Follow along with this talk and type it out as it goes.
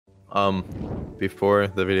Before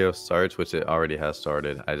the video starts, which it already has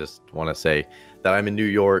started, I just want to say that I'm in New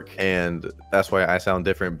York, and that's why I sound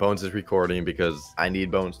different. Bones is recording because I need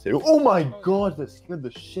Bones too. Oh my god, that scared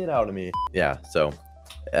the shit out of me. Yeah, so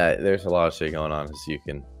there's a lot of shit going on, as you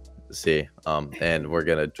can see. And we're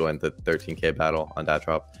gonna join the 13K battle on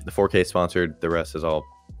DatDrop. The 4K sponsored, the rest is all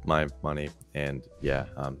my money. And yeah,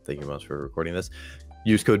 thank you most for recording this.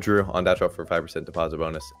 Use code Drew on DatDrop for 5% deposit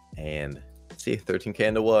bonus. And let's see, 13K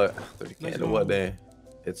into what? 13K into what day?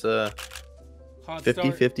 It's a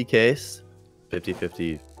 50-50 case.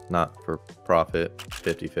 50-50 not for profit.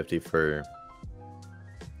 50-50 for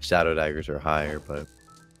shadow daggers or higher. But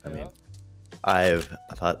I mean, I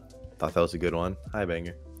thought that was a good one. Hi,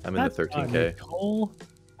 Banger. I'm in the 13K.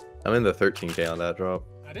 I'm in the 13K on DatDrop.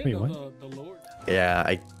 I didn't know the Lord.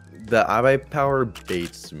 Yeah, the iBuy power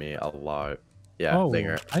baits me a lot. Yeah,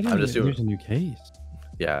 Banger. I'm just doing a new case.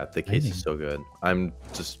 Yeah, the case is so good. I'm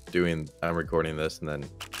recording this and then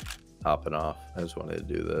hopping off. I just wanted to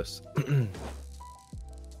do this.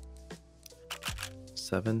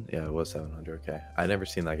 7? Yeah, it was 700. Okay. I never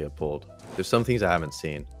seen that get pulled. There's some things I haven't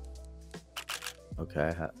seen.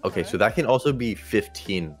 Okay. Okay, so that can also be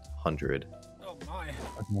 1500. Oh my.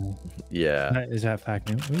 Yeah. Is that fact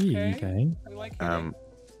new? Okay. I like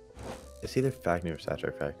it's either fact new or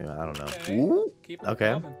satire fact new. I don't know. Okay. Ooh. Keep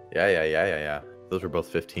Okay. Yeah. Those were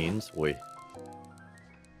both 15s. Wait.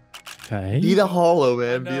 Okay. Be the hollow,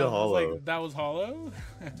 man. Be No, the hollow. like, that was hollow?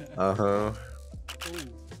 Uh-huh. Ooh.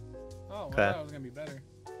 Oh, Okay. that was gonna be better.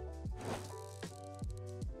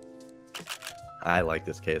 I like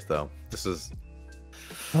this case though. This is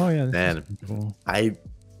Oh yeah, this man. is cool.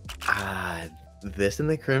 This and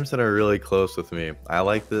the Crimson are really close with me.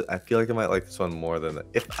 I feel like I might like this one more than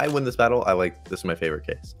if I win this battle. This is my favorite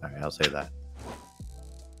case. All right, I'll say that.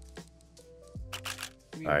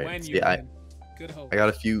 I mean, All right. when See, you win. Good hope. I got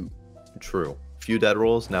a few dead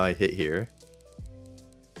rolls. Now I hit here.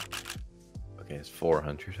 Okay, it's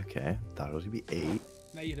 400. Okay, thought it was gonna be 8.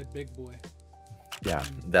 Now you hit a big boy. Yeah,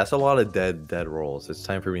 that's a lot of dead rolls. It's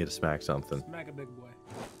time for me to smack something. Smack a big boy.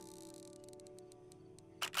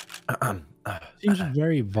 Seems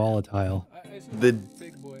very volatile. The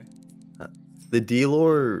big boy. The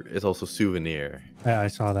D-Lore is also souvenir. Yeah, I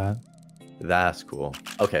saw that. That's cool.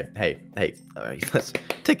 Okay, hey. All right, let's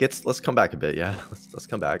come back a bit. Yeah, let's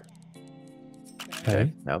come back.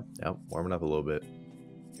 Okay. Yep, warming up a little bit.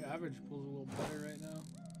 Your average pool's a little better right now.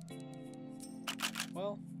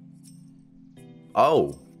 Well.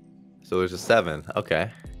 Oh, so there's a 7. Okay.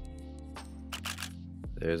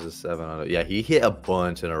 There's a 7 on it. Yeah, he hit a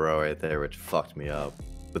bunch in a row right there, which fucked me up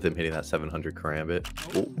with him hitting that 700 karambit.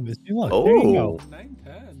 Oh, there you go.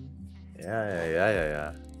 910.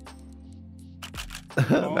 Yeah.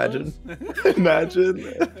 Imagine.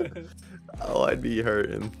 Oh, I'd be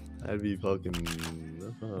hurting. I'd be fucking.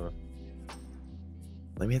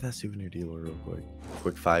 Let me hit that souvenir dealer real quick.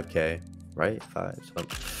 Quick 5K, right? 5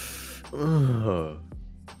 something.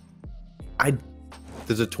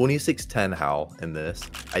 There's a 2610 Howl in this.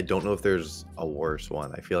 I don't know if there's a worse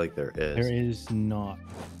one. I feel like there is. There is not.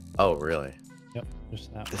 Oh, really? Yep,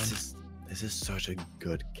 just that one. This is such a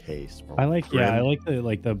good case, bro. I like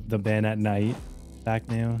the ban at night back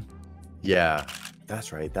now. Yeah,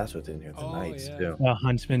 that's right. That's what's in here. The Knights too.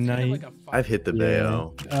 Huntsman Night. I've hit the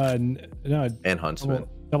Bayo. No. And Huntsman.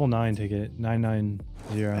 Double 9 ticket.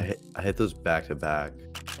 990. I hit those back to back.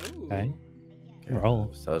 Okay. Roll.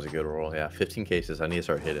 So that was a good roll. Yeah, 15 cases. I need to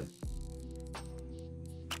start hitting.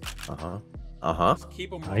 Just keep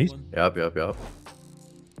them rolling. Yep.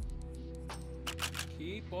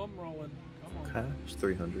 Keep them rolling. Come on. Okay, it's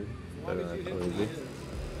 300. Better than I thought it would be.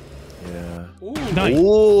 Yeah. Ooh, nice.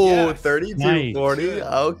 Ooh, Yes. 3240. Nice.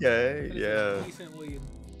 Okay, yeah. Decent lead.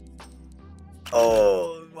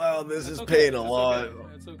 Oh, wow, this is paying a lot.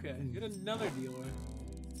 That's okay. Get another dealer.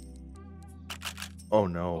 Oh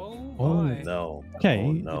no. Oh, No. Okay.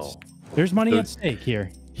 Oh, no. There's money at stake here.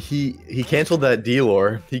 He canceled that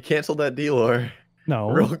D-Lore. No.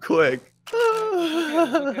 Real quick.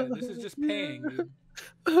 okay. This is just paying, dude.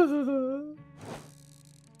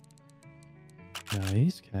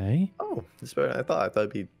 Nice. Okay. Oh, this better than I thought. I thought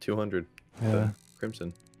it'd be 200. Yeah.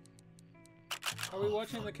 Crimson. Are we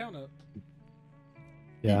watching the count up?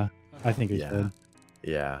 Yeah. I think we Yeah. should.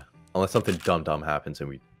 Yeah. Unless something dumb happens and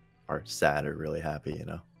we are sad or really happy, you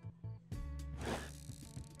know.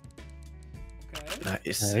 Okay.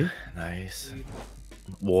 Nice. Okay. Nice.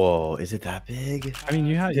 Whoa, is it that big? I mean,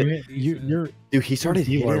 you're Dude, he started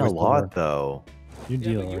Your hitting dealer a was lot lower. though. your Yeah,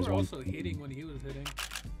 dealer but you is were one. also hitting when he was hitting.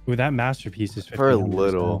 With that masterpiece is For a 1500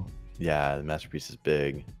 little. still. Yeah, the masterpiece is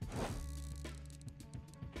big.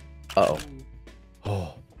 Uh-oh. Ooh.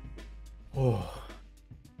 Oh.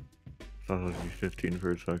 thought it was 15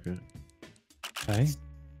 for a second. Okay.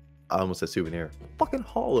 I almost said souvenir. Fucking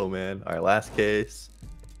hollow, man. All right, last case.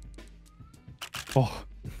 Oh,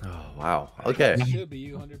 Oh, wow. Okay. That should be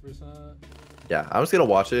you 100%. Yeah, I'm just gonna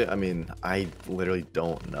watch it. I mean, I literally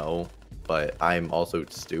don't know, but I'm also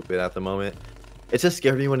stupid at the moment. It's just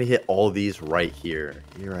scary when you hit all these right here.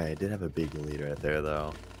 You're right. I did have a big lead right there,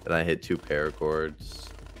 though. And I hit 2 paracords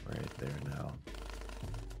right there now.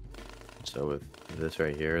 So with this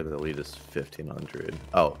right here, the lead is 1500.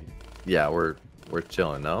 Oh, yeah, we're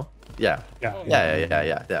chilling, no? Yeah. yeah. Oh,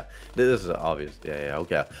 Yeah. This is obvious. Yeah.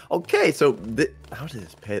 Okay. So how did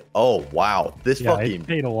this pay? Oh wow, this Yeah, fucking it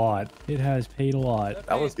paid a lot. It has paid a lot.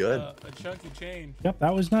 That was paid, good. A chunky change. Yep,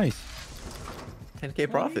 that was nice. 10K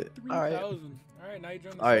profit. All right. 23,000. All right, now you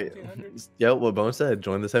join the All right. 1700. Yeah, what Bone said,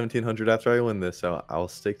 join the 1700 after I win this. So I'll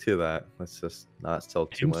stick to that. Let's just not sell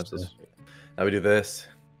too much. Insta. Now we do this.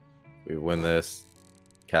 We win this.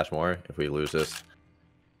 Cash more. If we lose this,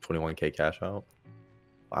 21K cash out.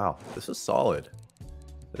 Wow, this is solid.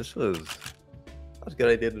 That was a good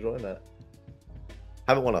idea to join that.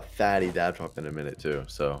 Haven't won a fatty dab drop in a minute too,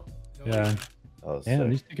 so Yeah. that was Damn, sick.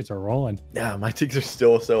 these tickets are rolling. Yeah, my tickets are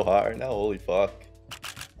still so high right now. Holy fuck.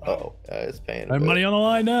 Oh, it's paying. I have money on the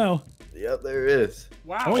line now. Yep, there is.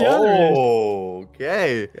 Wow. Oh, yeah, there is.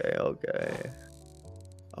 Okay. Nice.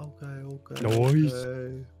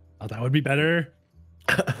 Okay. Oh, that would be better.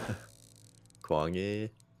 Kwangi.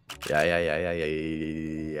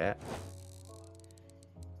 Yeah.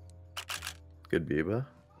 Good Biba.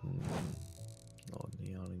 Oh,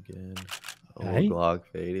 neon again. Oh, Okay. Glock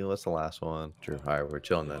fading. What's the last one? True. All right, we're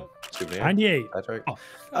chilling then. Souvenir. 98. That's right. Oh.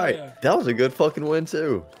 All right, yeah. that was a good fucking win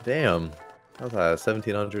too. Damn. That was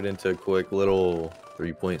 1700 into a quick little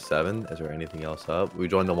 3.7. Is there anything else up? We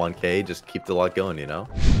joined the 1K. Just keep the luck going, you know.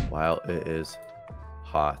 Wow, it is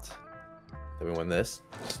hot. Did we win this?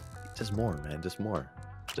 Just more, man. Just more.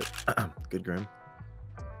 Just, good Grim.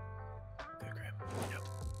 Good Grim. Yep.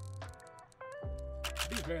 To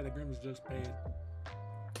be fair, the Grimm's just paid.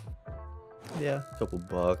 Yeah, a couple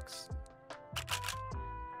bucks.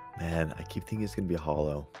 Man, I keep thinking it's gonna be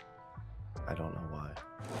hollow. I don't know why.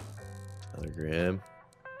 Another Grim.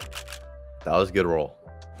 That was a good roll.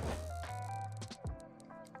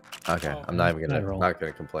 Okay, Oh, I'm not even good gonna roll. not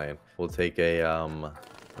gonna complain. We'll take a let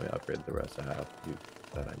me upgrade the rest I have. You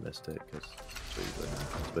bet I missed it because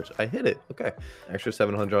which I hit it. Okay, extra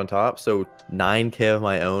 700 on top. So 9K of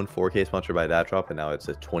my own, 4K sponsored by that drop, and now it's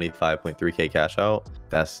a 25.3K cash out.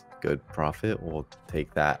 That's good profit. We'll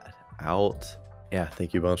take that out. Yeah,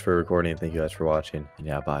 thank you Bones for recording. Thank you guys for watching. And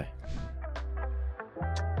yeah, bye.